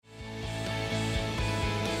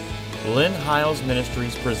Lynn Hiles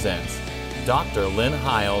Ministries presents Dr. Lynn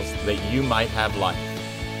Hiles, that you might have life.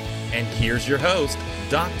 And here's your host,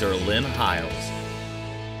 Dr. Lynn Hiles.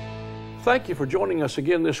 Thank you for joining us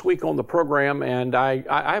again this week on the program, and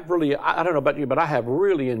I've really, I don't know about you, but I have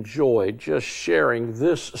really enjoyed just sharing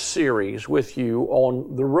this series with you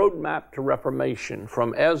on the roadmap to Reformation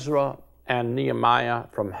from Ezra and Nehemiah,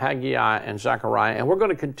 from Haggai and Zechariah, and we're going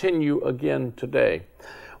to continue again today.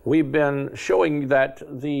 We've been showing that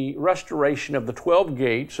the restoration of the 12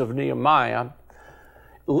 gates of Nehemiah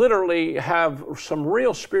literally have some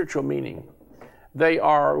real spiritual meaning. They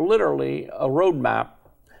are literally a roadmap,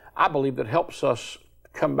 I believe, that helps us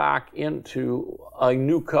come back into a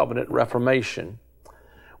new covenant reformation.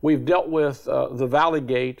 We've dealt with the Valley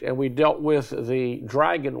Gate, and we dealt with the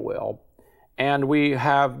Dragon Well, and we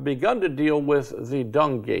have begun to deal with the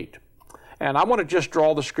Dung Gate. And I want to just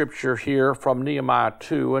draw the scripture here from Nehemiah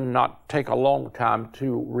 2 and not take a long time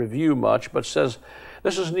to review much, but says,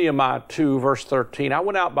 this is Nehemiah 2, verse 13. I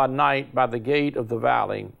went out by night by the gate of the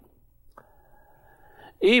valley,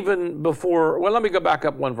 even before, well, let me go back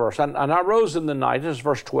up one verse. And I rose in the night, this is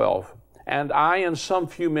verse 12, and I and some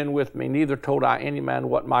few men with me, neither told I any man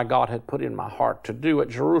what my God had put in my heart to do at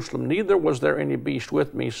Jerusalem, neither was there any beast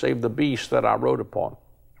with me, save the beast that I rode upon.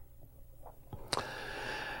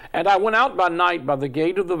 And I went out by night by the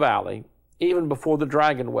gate of the valley, even before the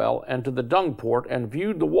Dragon Well, and to the Dung Port, and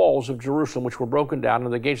viewed the walls of Jerusalem, which were broken down,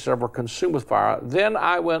 and the gates that were consumed with fire. Then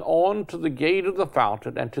I went on to the gate of the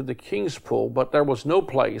fountain, and to the king's pool, but there was no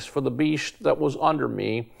place for the beast that was under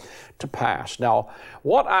me to pass. Now,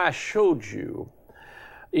 what I showed you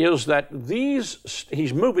is that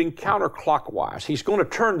he's moving counterclockwise. He's going to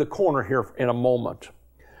turn the corner here in a moment.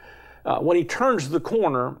 When he turns the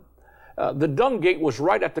corner, the Dung Gate was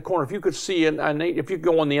right at the corner. If you could see, if you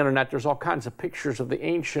go on the internet, there's all kinds of pictures of the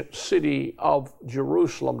ancient city of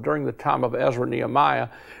Jerusalem during the time of Ezra and Nehemiah.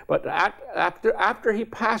 But after he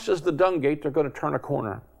passes the Dung Gate, they're going to turn a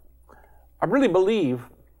corner. I really believe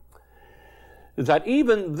that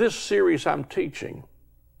even this series I'm teaching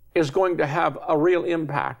is going to have a real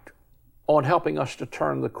impact on helping us to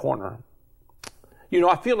turn the corner. You know,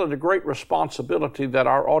 I feel it a great responsibility that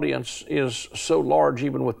our audience is so large,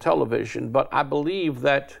 even with television, but I believe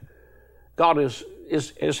that God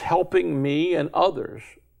is helping me and others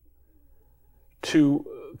to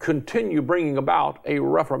continue bringing about a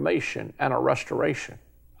reformation and a restoration.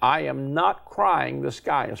 I am not crying the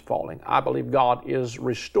sky is falling. I believe God is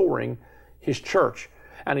restoring His church,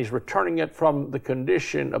 and He's returning it from the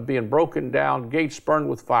condition of being broken down, gates burned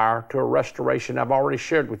with fire, to a restoration. I've already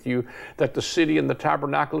shared with you that the city and the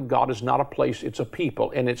tabernacle of God is not a place, it's a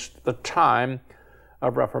people, and it's the time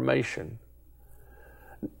of reformation.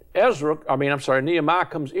 Nehemiah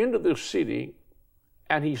comes into this city,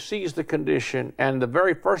 and he sees the condition, and the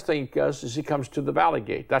very first thing he does is he comes to the Valley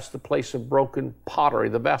Gate. That's the place of broken pottery,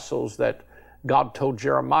 the vessels that God told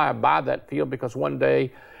Jeremiah, buy that field, because one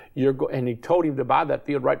day and he told him to buy that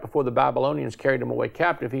field right before the Babylonians carried him away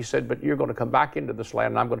captive. He said, but you're going to come back into this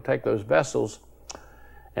land, and I'm going to take those vessels,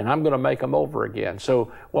 and I'm going to make them over again.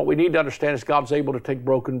 So what we need to understand is God's able to take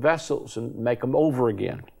broken vessels and make them over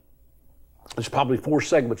again. There's probably 4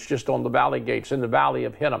 segments just on the Valley Gates in the Valley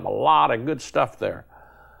of Hinnom. A lot of good stuff there.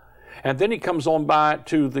 And then he comes on by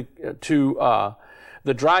to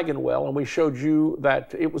the Dragon Well, and we showed you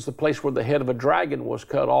that it was the place where the head of a dragon was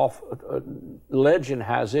cut off. Legend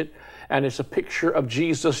has it, and it's a picture of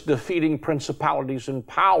Jesus defeating principalities and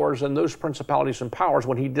powers, and those principalities and powers,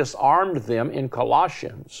 when he disarmed them in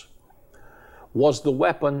Colossians, was the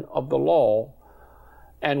weapon of the law.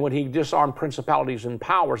 And when he disarmed principalities and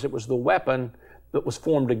powers, it was the weapon that was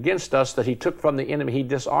formed against us that he took from the enemy. He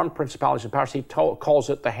disarmed principalities and powers. He calls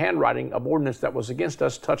it the handwriting of ordinance that was against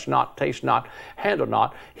us, touch not, taste not, handle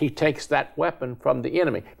not. He takes that weapon from the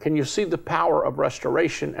enemy. Can you see the power of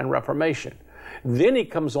restoration and reformation? Then he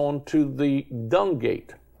comes on to the Dung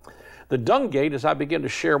Gate. The Dung Gate, as I began to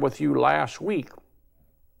share with you last week,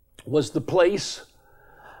 was the place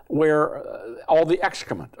where all the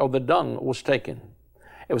excrement or the dung was taken.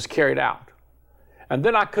 It was carried out. And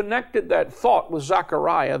then I connected that thought with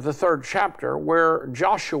Zechariah, the 3rd chapter, where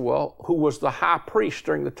Joshua, who was the high priest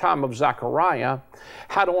during the time of Zechariah,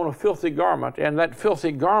 had on a filthy garment. And that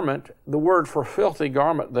filthy garment, the word for filthy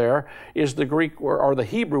garment there is the Greek or the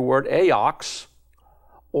Hebrew word aox,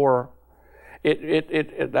 or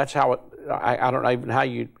that's how it, I don't know even how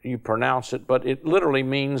you pronounce it, but it literally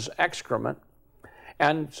means excrement.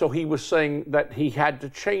 And so he was saying that he had to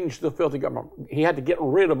change the filthy garment. He had to get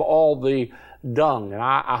rid of all the dung. And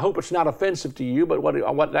I hope it's not offensive to you, but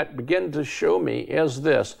what that began to show me is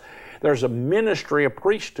this, there's a ministry, a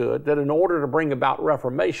priesthood, that in order to bring about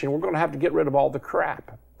reformation, we're going to have to get rid of all the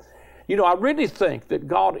crap. You know, I really think that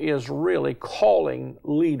God is really calling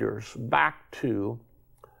leaders back to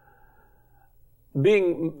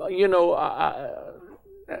being,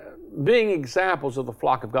 being examples of the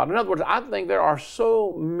flock of God. In other words, I think there are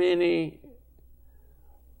so many,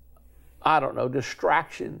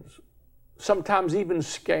 distractions, sometimes even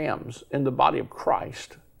scams in the body of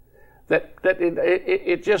Christ, that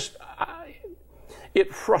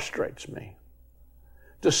it frustrates me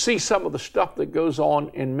to see some of the stuff that goes on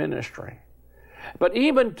in ministry. But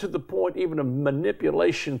even to the point even of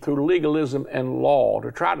manipulation through legalism and law,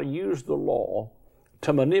 to try to use the law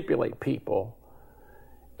to manipulate people,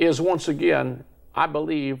 is once again, I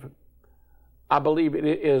believe it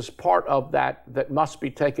is part of that must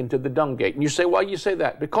be taken to the dung gate. And you say, why you say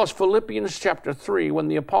that? Because Philippians chapter 3, when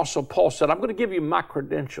the Apostle Paul said, I'm going to give you my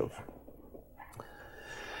credentials.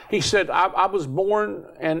 He said, I was born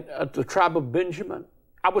at the tribe of Benjamin.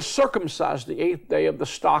 I was circumcised the 8th day of the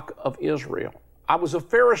stock of Israel. I was a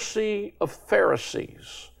Pharisee of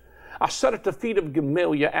Pharisees. I sat at the feet of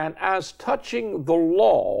Gamaliel, and as touching the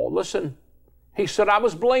law, listen, he said, I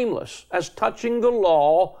was blameless. As touching the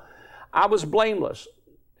law, I was blameless.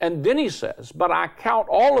 And then he says, but I count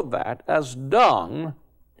all of that as dung,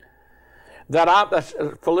 that's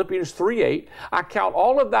Philippians 3:8, I count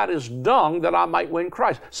all of that as dung that I might win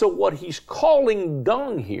Christ. So what he's calling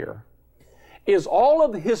dung here is all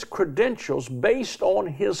of his credentials based on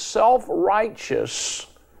his self-righteous,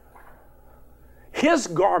 his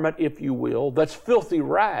garment, if you will, that's filthy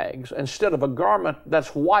rags, instead of a garment that's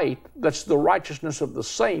white, that's the righteousness of the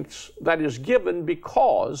saints, that is given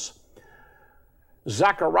because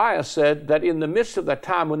Zechariah said that in the midst of that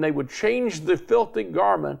time when they would change the filthy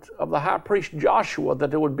garment of the high priest Joshua,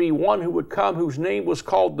 that there would be one who would come whose name was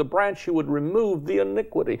called the branch who would remove the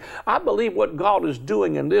iniquity. I believe what God is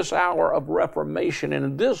doing in this hour of reformation and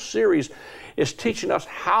in this series is teaching us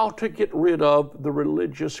how to get rid of the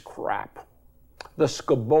religious crap. The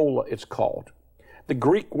scabola, it's called. The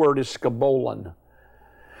Greek word is scabolon.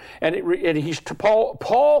 And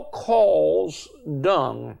Paul calls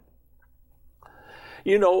dung.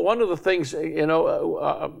 You know, one of the things,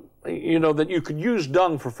 that you could use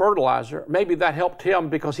dung for fertilizer, maybe that helped him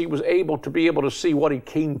because he was able to see what he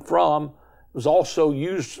came from. It was also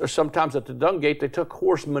used sometimes at the dung gate. They took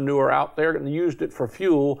horse manure out there and used it for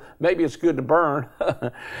fuel. Maybe it's good to burn.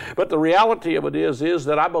 But the reality of it is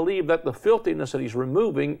that I believe that the filthiness that he's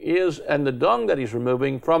removing and the dung that he's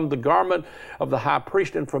removing from the garment of the high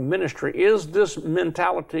priest and from ministry is this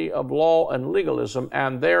mentality of law and legalism,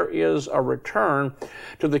 and there is a return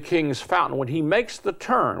to the king's fountain. When he makes the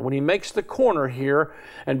turn, when he makes the corner here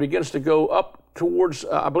and begins to go up towards,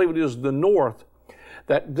 I believe it is the north,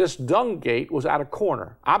 that this dung gate was at a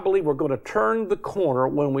corner. I believe we're going to turn the corner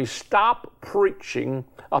when we stop preaching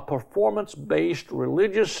a performance-based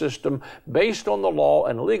religious system based on the law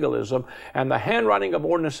and legalism and the handwriting of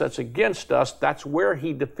ordinance that's against us. That's where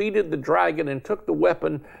he defeated the dragon and took the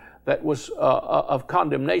weapon that was of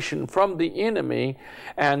condemnation from the enemy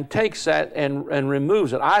and takes that and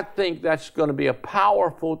removes it. I think that's going to be a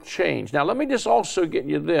powerful change. Now, let me just also get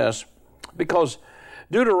you this, because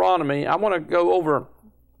Deuteronomy, I want to go over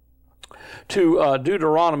to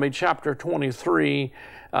Deuteronomy chapter 23,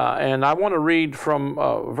 and I want to read from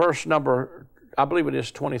verse number, I believe it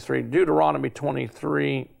is 23, Deuteronomy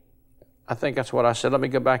 23. I think that's what I said. Let me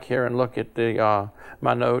go back here and look at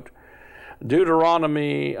my note.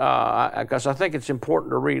 Deuteronomy, because I think it's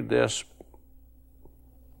important to read this.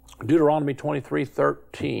 Deuteronomy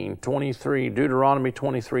 23:13. Deuteronomy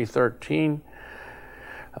 23:13.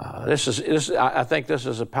 I think this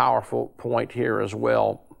is a powerful point here as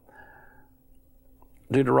well.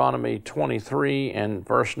 Deuteronomy 23 and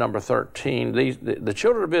verse number 13. The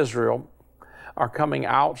children of Israel are coming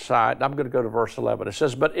outside. I'm going to go to verse 11. It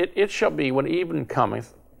says, but it shall be when even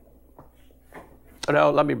cometh.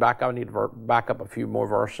 No, let me back up. I need to back up a few more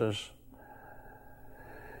verses.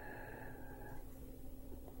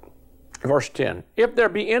 Verse 10. If there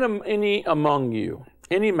be any among you,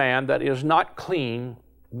 any man that is not clean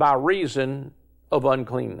by reason of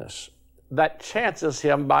uncleanness, that chances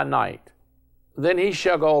him by night, then he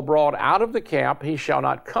shall go abroad out of the camp, he shall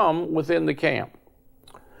not come within the camp.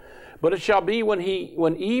 But it shall be when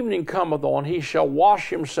evening cometh on, he shall wash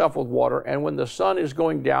himself with water, and when the sun is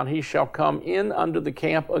going down, he shall come in unto the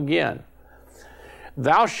camp again.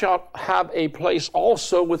 Thou shalt have a place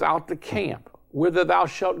also without the camp, whither thou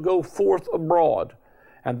shalt go forth abroad,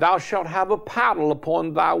 and thou shalt have a paddle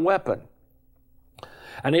upon thy weapon.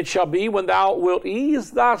 And it shall be when thou wilt ease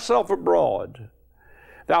thyself abroad,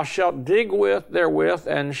 thou shalt dig therewith,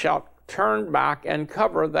 and shalt turn back and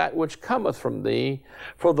cover that which cometh from thee.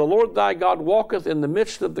 For the Lord thy God walketh in the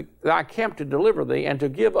midst of thy camp to deliver thee, and to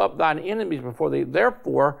give up thine enemies before thee.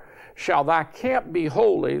 Therefore shall thy camp be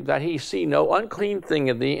holy, that he see no unclean thing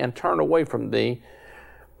in thee, and turn away from thee.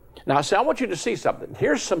 Now, see, I want you to see something.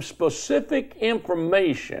 Here's some specific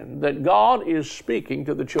information that God is speaking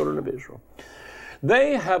to the children of Israel.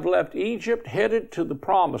 They have left Egypt, headed to the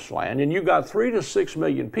Promised Land, and you got 3 to 6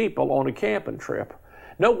 million people on a camping trip.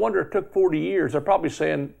 No wonder it took 40 years. They're probably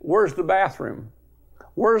saying, where's the bathroom?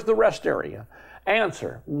 Where's the rest area?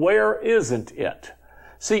 Answer, where isn't it?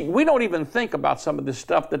 See, we don't even think about some of this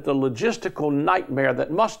stuff, that the logistical nightmare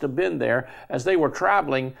that must have been there as they were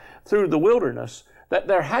traveling through the wilderness, that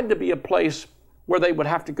there had to be a place where they would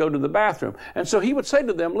have to go to the bathroom. And so he would say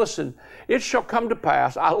to them, listen, it shall come to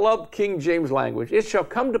pass, I love King James language, it shall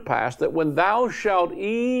come to pass that when thou shalt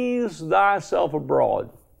ease thyself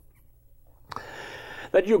abroad,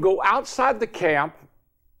 that you'll go outside the camp,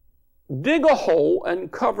 dig a hole,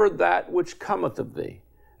 and cover that which cometh of thee.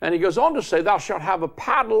 And he goes on to say, thou shalt have a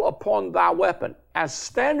paddle upon thy weapon. As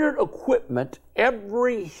standard equipment,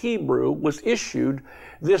 every Hebrew was issued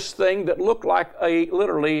this thing that looked like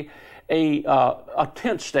literally a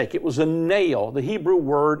tent stake. It was a nail. The Hebrew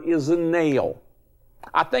word is a nail.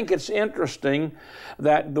 I think it's interesting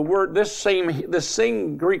that the word, this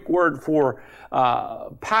same Greek word for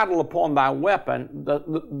paddle upon thy weapon,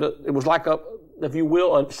 it was like if you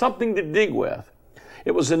will, something to dig with.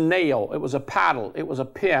 It was a nail, it was a paddle, it was a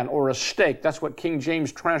pin or a stake. That's what King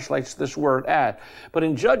James translates this word as. But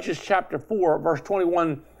in Judges chapter 4, verse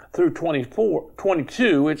 21 through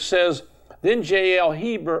 22, it says, then Jael,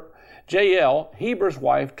 Heber's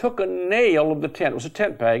wife, took a nail of the tent, it was a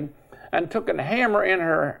tent peg, and took a hammer in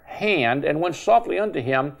her hand, and went softly unto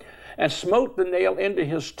him, and smote the nail into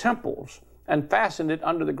his temples, and fastened it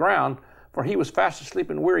under the ground, for he was fast asleep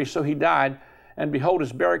and weary, so he died. And behold,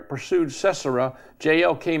 as Barak pursued Sisera,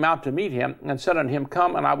 Jael came out to meet him, and said unto him,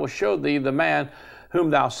 come, and I will show thee the man whom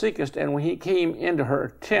thou seekest. And when he came into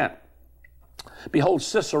her tent, behold,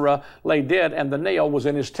 Sisera lay dead, and the nail was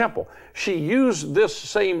in his temple. She used this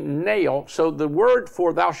same nail. So the word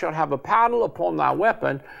for thou shalt have a paddle upon thy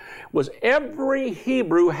weapon was every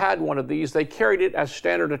Hebrew had one of these. They carried it as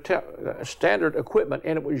standard equipment,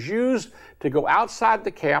 and it was used to go outside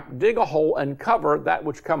the camp, dig a hole, and cover that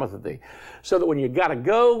which cometh of thee. So that when you got to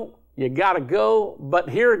go, you got to go. But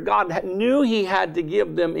here God knew he had to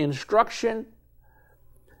give them instruction,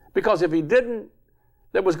 because if he didn't,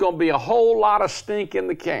 there was going to be a whole lot of stink in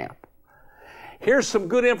the camp. Here's some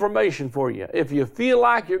good information for you. If you feel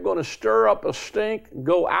like you're going to stir up a stink,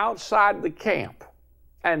 go outside the camp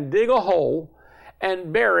and dig a hole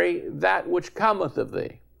and bury that which cometh of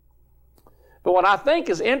thee. But what I think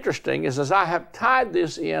is interesting is, as I have tied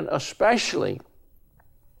this in, especially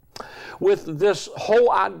with this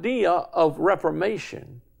whole idea of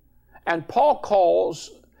reformation, and Paul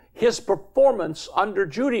calls his performance under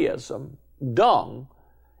Judaism dung,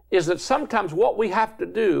 is that sometimes what we have to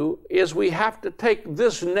do is we have to take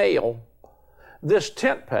this nail, this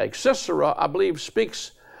tent peg. Sisera, I believe,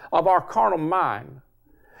 speaks of our carnal mind.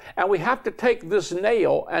 And we have to take this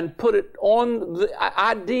nail and put it on the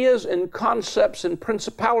ideas and concepts and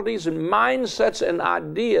principalities and mindsets and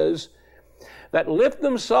ideas that lift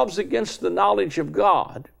themselves against the knowledge of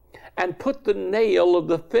God, and put the nail of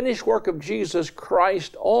the finished work of Jesus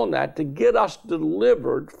Christ on that to get us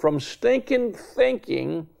delivered from stinking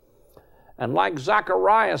thinking. And like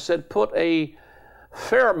Zechariah said, put a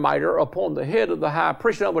thermometer upon the head of the high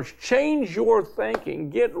priest. In other words, change your thinking.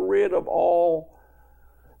 Get rid of all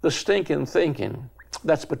the stinking thinking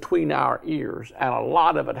that's between our ears. And a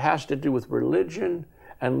lot of it has to do with religion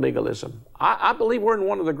and legalism. I believe we're in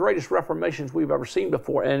one of the greatest reformations we've ever seen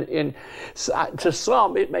before. And to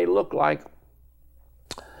some, it may look like,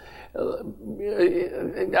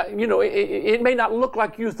 it may not look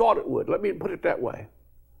like you thought it would. Let me put it that way.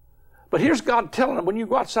 But here's God telling them, when you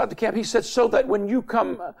go outside the camp, he said, so that when you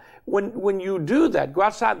come, when you do that, go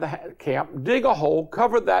outside the camp, dig a hole,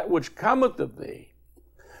 cover that which cometh of thee,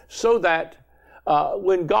 so that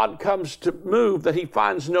when God comes to move, that he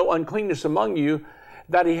finds no uncleanness among you,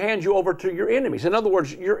 that he hands you over to your enemies. In other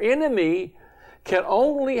words, your enemy can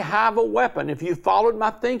only have a weapon. If you followed my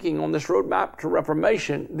thinking on this roadmap to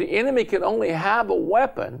reformation, the enemy can only have a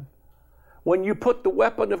weapon when you put the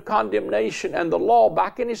weapon of condemnation and the law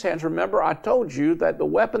back in his hands. Remember, I told you that the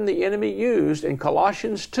weapon the enemy used in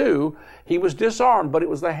Colossians 2, he was disarmed, but it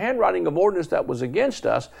was the handwriting of ordinance that was against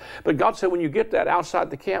us. But God said, when you get that outside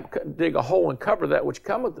the camp, dig a hole and cover that which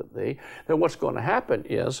cometh of thee, then what's going to happen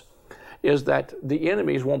is that the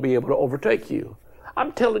enemies won't be able to overtake you.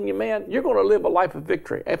 I'm telling you, man, you're going to live a life of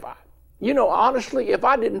victory. You know, honestly, if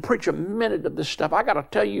I didn't preach a minute of this stuff, I got to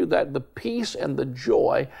tell you that the peace and the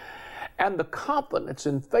joy and the confidence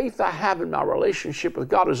and faith I have in my relationship with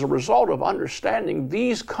God as a result of understanding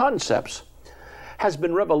these concepts has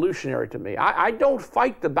been revolutionary to me. I don't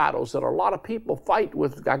fight the battles that a lot of people fight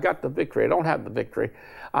with. I got the victory. I don't have the victory.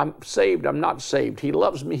 I'm saved. I'm not saved. He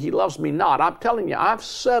loves me. He loves me not. I'm telling you, I've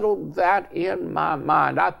settled that in my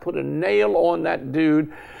mind. I've put a nail on that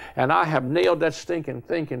dude, and I have nailed that stinking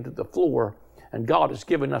thing into the floor, and God has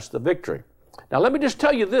given us the victory. Now, let me just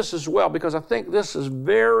tell you this as well, because I think this is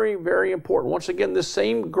very, very important. Once again, this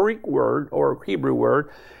same Greek word or Hebrew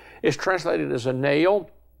word is translated as a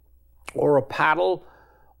nail or a paddle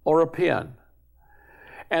or a pin.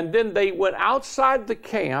 And then they went outside the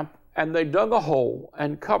camp and they dug a hole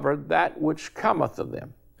and covered that which cometh of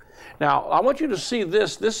them. Now, I want you to see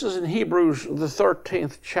this. This is in Hebrews, the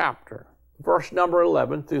 13th chapter, verse number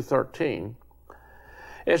 11 through 13.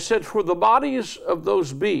 It said, "For the bodies of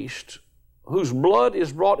those beasts whose blood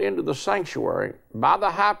is brought into the sanctuary by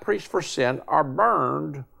the high priest for sin are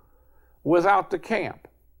burned without the camp.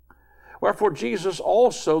 Wherefore Jesus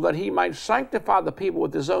also, that he might sanctify the people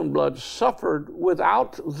with his own blood, suffered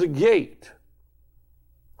without the gate.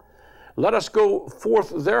 Let us go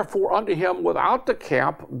forth therefore unto him without the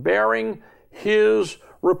camp, bearing his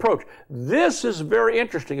reproach." This is very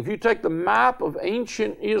interesting. If you take the map of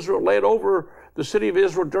ancient Israel, lay it over the city of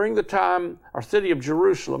Israel during the time, or city of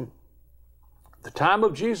Jerusalem, the time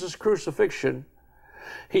of Jesus' crucifixion,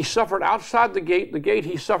 he suffered outside the gate. The gate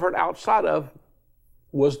he suffered outside of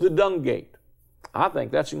was the dung gate. I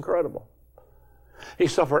think that's incredible. He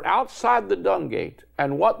suffered outside the dung gate,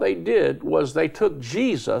 and what they did was they took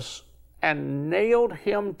Jesus and nailed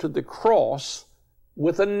him to the cross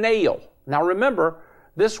with a nail. Now remember,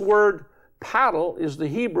 this word paddle is the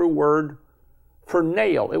Hebrew word for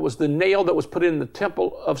nail. It was the nail that was put in the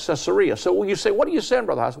temple of Caesarea. So when you say, what are you saying,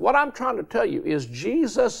 Brother House? What I'm trying to tell you is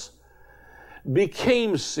Jesus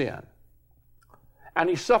became sin, and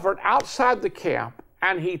he suffered outside the camp,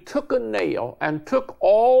 and he took a nail and took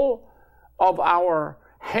all of our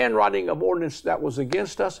handwriting of ordinance that was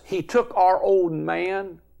against us. He took our old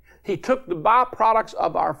man. He took the byproducts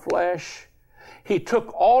of our flesh. He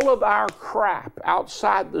took all of our crap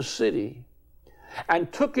outside the city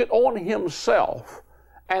and took it on himself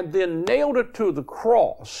and then nailed it to the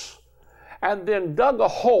cross and then dug a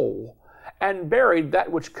hole and buried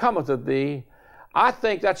that which cometh of thee. I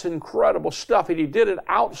think that's incredible stuff. And he did it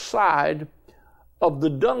outside of the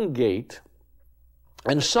dung gate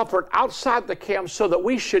and suffered outside the camp so that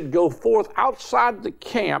we should go forth outside the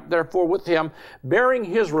camp, therefore with him, bearing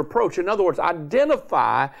his reproach. In other words,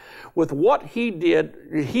 identify with what he did.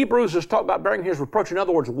 Hebrews is talking about bearing his reproach. In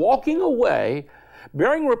other words, walking away,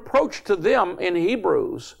 bearing reproach to them in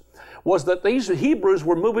Hebrews was that these Hebrews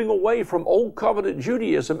were moving away from Old Covenant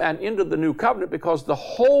Judaism and into the New Covenant, because the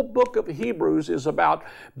whole book of Hebrews is about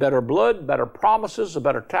better blood, better promises, a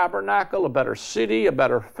better tabernacle, a better city, a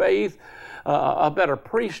better faith, a better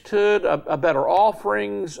priesthood, a better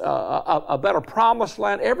offerings, a better promised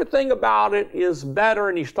land. Everything about it is better,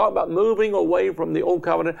 and he's talking about moving away from the Old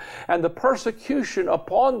Covenant. And the persecution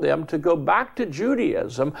upon them to go back to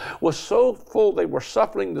Judaism was so full they were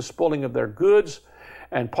suffering the spoiling of their goods.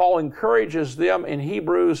 And Paul encourages them in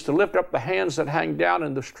Hebrews to lift up the hands that hang down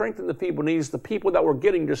and to strengthen the feeble knees. The people that were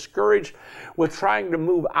getting discouraged with trying to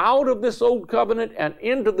move out of this old covenant and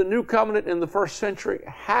into the new covenant in the first century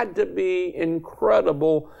had to be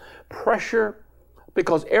incredible pressure,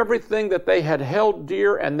 because everything that they had held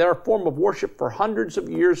dear and their form of worship for hundreds of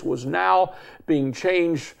years was now being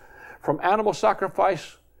changed from animal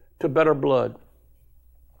sacrifice to better blood,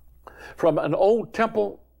 from an old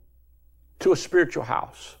temple to a spiritual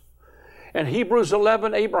house. In Hebrews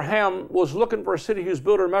 11, Abraham was looking for a city whose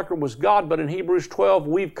builder and maker was God, but in Hebrews 12,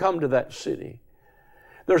 we've come to that city.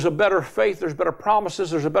 There's a better faith, there's better promises,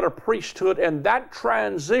 there's a better priesthood, and that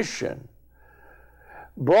transition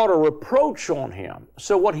brought a reproach on him.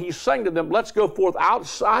 So what he's saying to them, let's go forth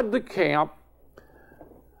outside the camp,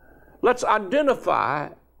 let's identify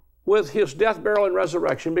with his death, burial, and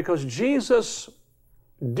resurrection, because Jesus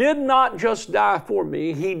did not just die for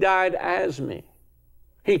me, he died as me.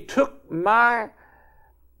 He took my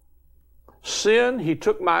sin, he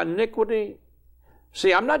took my iniquity.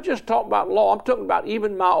 See, I'm not just talking about law, I'm talking about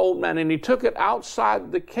even my old man. And he took it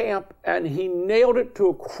outside the camp and he nailed it to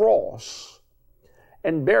a cross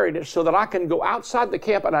and buried it so that I can go outside the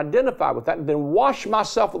camp and identify with that and then wash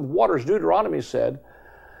myself with water, as Deuteronomy said.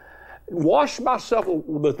 wash myself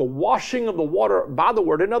with the washing of the water by the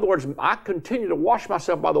Word. In other words, I continue to wash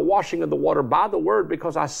myself by the washing of the water by the Word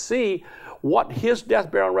because I see what His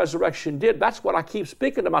death, burial, and resurrection did. That's what I keep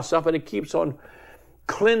speaking to myself, and it keeps on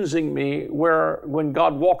cleansing me, where when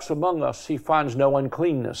God walks among us, He finds no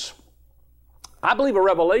uncleanness. I believe a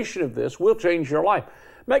revelation of this will change your life.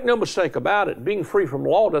 Make no mistake about it. Being free from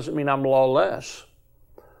law doesn't mean I'm lawless.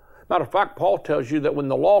 Matter of fact, Paul tells you that when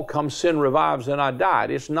the law comes, sin revives and I died.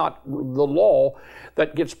 It's not the law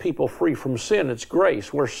that gets people free from sin. It's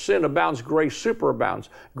grace. Where sin abounds, grace superabounds.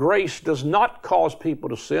 Grace does not cause people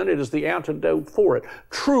to sin. It is the antidote for it.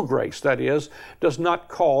 True grace, that is, does not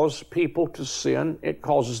cause people to sin. It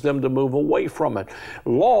causes them to move away from it.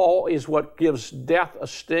 Law is what gives death a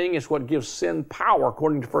sting. It's what gives sin power,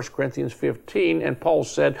 according to 1 Corinthians 15. And Paul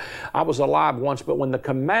said, I was alive once, but when the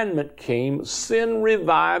commandment came, sin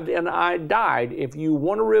revived and I died. If you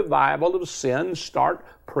want a revival of sin, start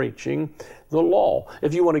preaching the law.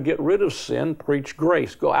 If you want to get rid of sin, preach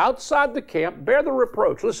grace. Go outside the camp, bear the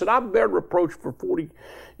reproach. Listen, I've bared reproach for 40,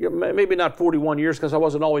 maybe not 41 years because I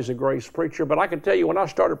wasn't always a grace preacher, but I can tell you when I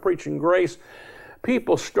started preaching grace,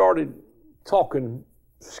 people started talking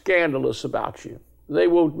scandalous about you. They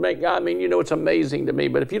will make, it's amazing to me,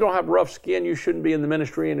 but if you don't have rough skin, you shouldn't be in the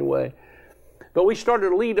ministry anyway. But we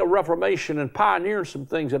started to lead a reformation and pioneer some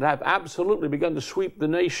things that have absolutely begun to sweep the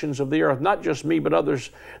nations of the earth. Not just me, but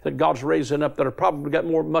others that God's raising up that have probably got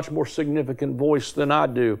much more significant voice than I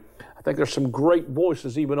do. I think there's some great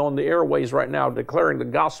voices even on the airways right now declaring the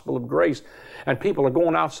gospel of grace. And people are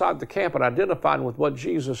going outside the camp and identifying with what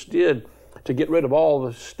Jesus did to get rid of all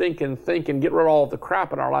the stinking thinking, get rid of all the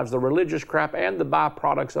crap in our lives, the religious crap and the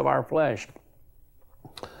byproducts of our flesh.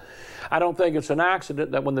 I don't think it's an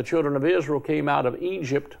accident that when the children of Israel came out of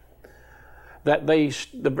Egypt, that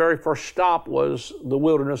the very first stop was the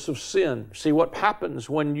wilderness of sin. See, what happens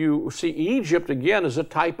when you see Egypt, again, is a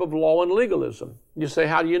type of law and legalism. You say,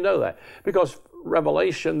 how do you know that? Because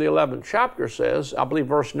Revelation, the 11th chapter says, I believe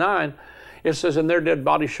verse 9, it says, and their dead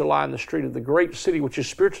bodies shall lie in the street of the great city, which is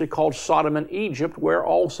spiritually called Sodom and Egypt, where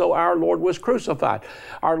also our Lord was crucified.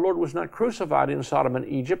 Our Lord was not crucified in Sodom and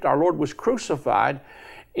Egypt. Our Lord was crucified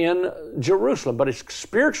in Jerusalem, but it's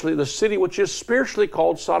spiritually the city which is spiritually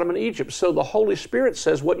called Sodom and Egypt. So the Holy Spirit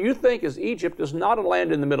says what you think is Egypt is not a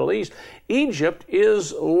land in the Middle East. Egypt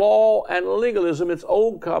is law and legalism. It's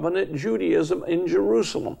Old Covenant Judaism in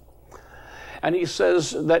Jerusalem. And he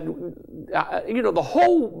says that, the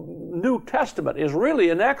whole New Testament is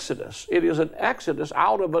really an exodus. It is an exodus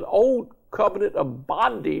out of an old covenant of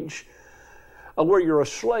bondage where you're a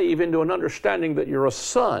slave into an understanding that you're a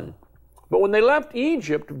son. But when they left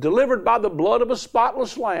Egypt, delivered by the blood of a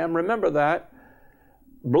spotless lamb, remember that,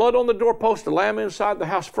 blood on the doorpost, the lamb inside the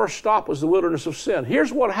house, first stop was the wilderness of sin.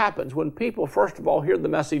 Here's what happens when people, first of all, hear the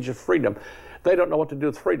message of freedom. They don't know what to do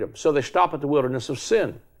with freedom, so they stop at the wilderness of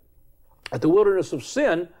sin. At the wilderness of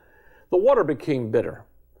sin, the water became bitter.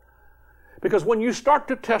 Because when you start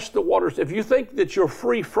to test the waters, if you think that you're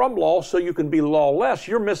free from law so you can be lawless,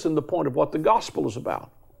 you're missing the point of what the gospel is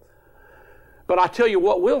about. But I tell you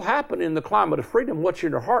what will happen in the climate of freedom, what's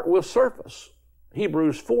in your heart will surface.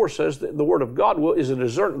 Hebrews 4 says that the word of God is a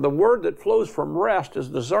discerner. The word that flows from rest is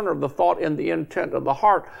a discerner of the thought and the intent of the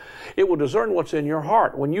heart. It will discern what's in your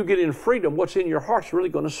heart. When you get in freedom, what's in your heart's really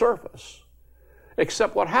going to surface.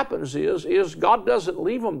 Except what happens is God doesn't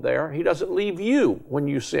leave them there. He doesn't leave you when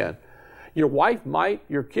you sin. Your wife might,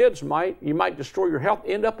 your kids might, you might destroy your health,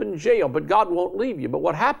 end up in jail, but God won't leave you. But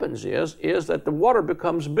what happens is that the water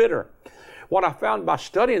becomes bitter. What I found by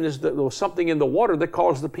studying is that there was something in the water that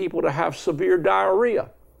caused the people to have severe diarrhea.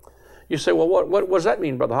 You say, well, what does that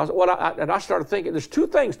mean, Brother Haas? And I started thinking, there's two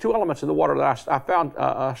elements in the water that I found.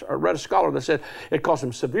 I read a scholar that said it caused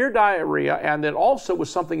them severe diarrhea, and then also was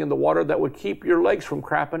something in the water that would keep your legs from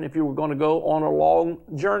cramping if you were going to go on a long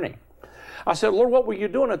journey. I said, Lord, what were you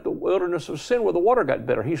doing at the wilderness of sin where the water got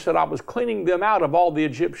bitter? He said, I was cleaning them out of all the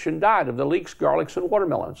Egyptian diet, of the leeks, garlics, and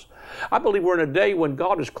watermelons. I believe we're in a day when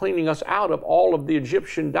God is cleaning us out of all of the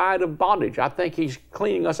Egyptian diet of bondage. I think He's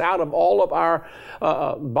cleaning us out of all of our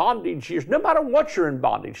bondage years, no matter what you're in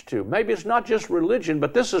bondage to. Maybe it's not just religion,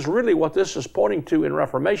 but this is really what this is pointing to in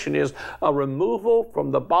Reformation is a removal from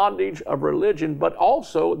the bondage of religion, but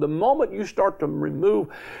also the moment you start to remove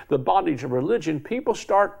the bondage of religion, people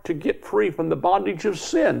start to get free from the bondage of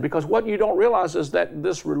sin, because what you don't realize is that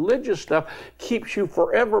this religious stuff keeps you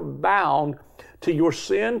forever bound to your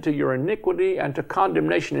sin, to your iniquity, and to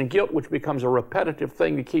condemnation and guilt, which becomes a repetitive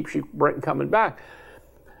thing that keeps you coming back.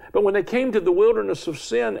 But when they came to the wilderness of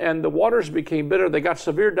sin and the waters became bitter, they got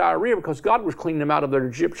severe diarrhea because God was cleaning them out of their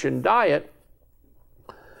Egyptian diet.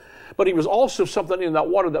 But he was also something in that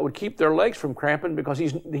water that would keep their legs from cramping, because he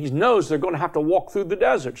knows they're going to have to walk through the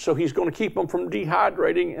desert. So he's going to keep them from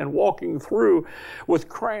dehydrating and walking through with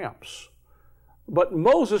cramps. But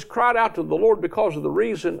Moses cried out to the Lord because of the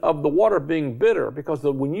reason of the water being bitter. Because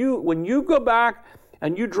when you go back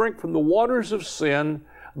and you drink from the waters of sin,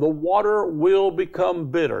 the water will become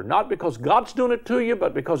bitter. Not because God's doing it to you,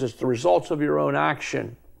 but because it's the results of your own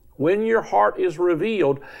action. When your heart is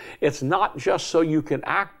revealed, it's not just so you can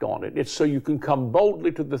act on it. It's so you can come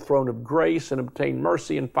boldly to the throne of grace and obtain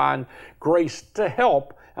mercy and find grace to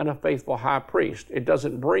help and a faithful high priest. It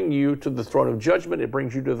doesn't bring you to the throne of judgment. It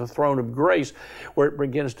brings you to the throne of grace, where it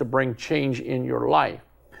begins to bring change in your life.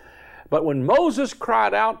 But when Moses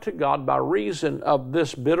cried out to God by reason of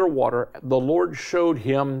this bitter water, the Lord showed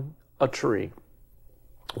him a tree.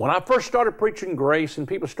 When I first started preaching grace and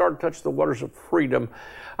people started to touch the waters of freedom,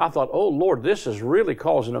 I thought, oh Lord, this is really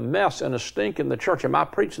causing a mess and a stink in the church. Am I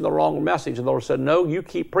preaching the wrong message? And the Lord said, no, you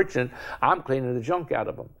keep preaching it. I'm cleaning the junk out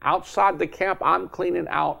of them. Outside the camp, I'm cleaning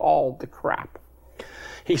out all the crap.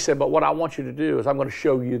 He said, but what I want you to do is I'm going to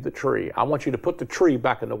show you the tree. I want you to put the tree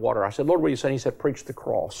back in the water. I said, Lord, what are you saying? He said, preach the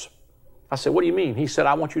cross. I said, what do you mean? He said,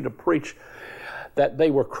 I want you to preach that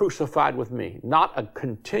they were crucified with me. Not a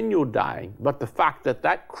continual dying, but the fact that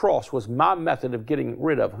that cross was my method of getting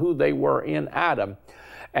rid of who they were in Adam,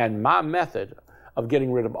 and my method of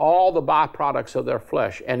getting rid of all the byproducts of their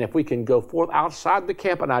flesh. And if we can go forth outside the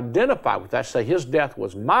camp and identify with that, say his death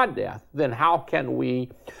was my death, then how can we,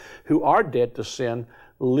 who are dead to sin,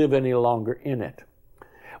 live any longer in it?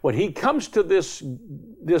 When he comes to this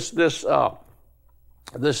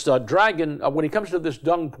dragon, when he comes to this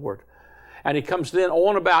dung port, and he comes then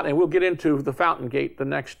on about, and we'll get into the fountain gate the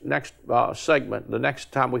next segment, the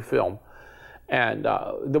next time we film. And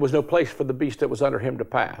there was no place for the beast that was under him to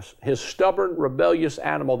pass. His stubborn, rebellious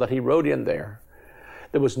animal that he rode in there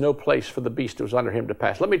was no place for the beast that was under him to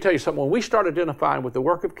pass. Let me tell you something. When we start identifying with the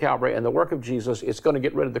work of Calvary and the work of Jesus, it's going to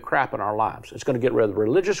get rid of the crap in our lives. It's going to get rid of the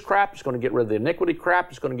religious crap. It's going to get rid of the iniquity crap.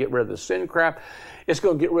 It's going to get rid of the sin crap. It's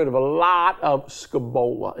going to get rid of a lot of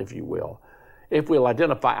scabola, if you will, if we'll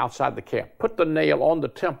identify outside the camp. Put the nail on the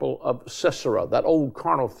temple of Sisera, that old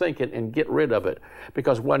carnal thinking, and get rid of it.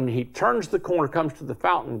 Because when he turns the corner, comes to the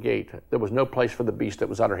fountain gate, there was no place for the beast that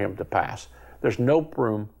was under him to pass. There's no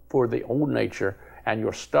room for the old nature and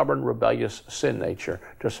your stubborn, rebellious sin nature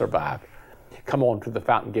to survive. Come on to the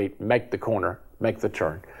fountain gate, make the corner, make the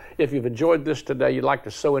turn. If you've enjoyed this today, you'd like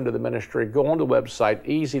to sow into the ministry, go on the website.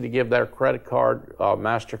 Easy to give their credit card,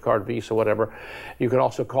 MasterCard, Visa, whatever. You can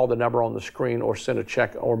also call the number on the screen or send a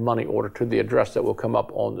check or money order to the address that will come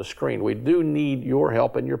up on the screen. We do need your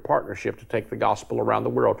help and your partnership to take the gospel around the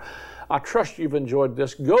world. I trust you've enjoyed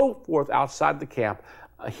this. Go forth outside the camp.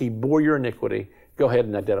 He bore your iniquity. Go ahead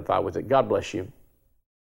and identify with it. God bless you.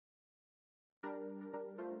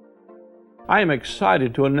 I am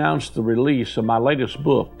excited to announce the release of my latest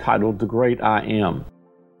book titled The Great I Am.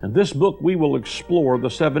 In this book, we will explore the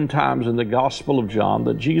 7 times in the Gospel of John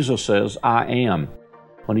that Jesus says, I am.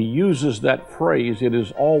 When he uses that phrase, it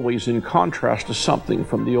is always in contrast to something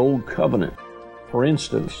from the Old Covenant. For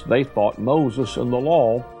instance, they thought Moses and the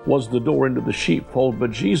law was the door into the sheepfold,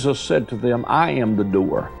 but Jesus said to them, I am the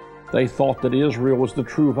door. They thought that Israel was the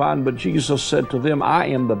true vine, but Jesus said to them, I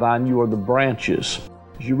am the vine, you are the branches.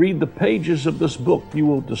 As you read the pages of this book, you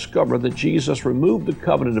will discover that Jesus removed the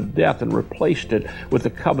covenant of death and replaced it with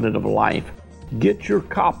the covenant of life. Get your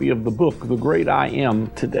copy of the book, The Great I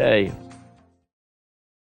Am, today.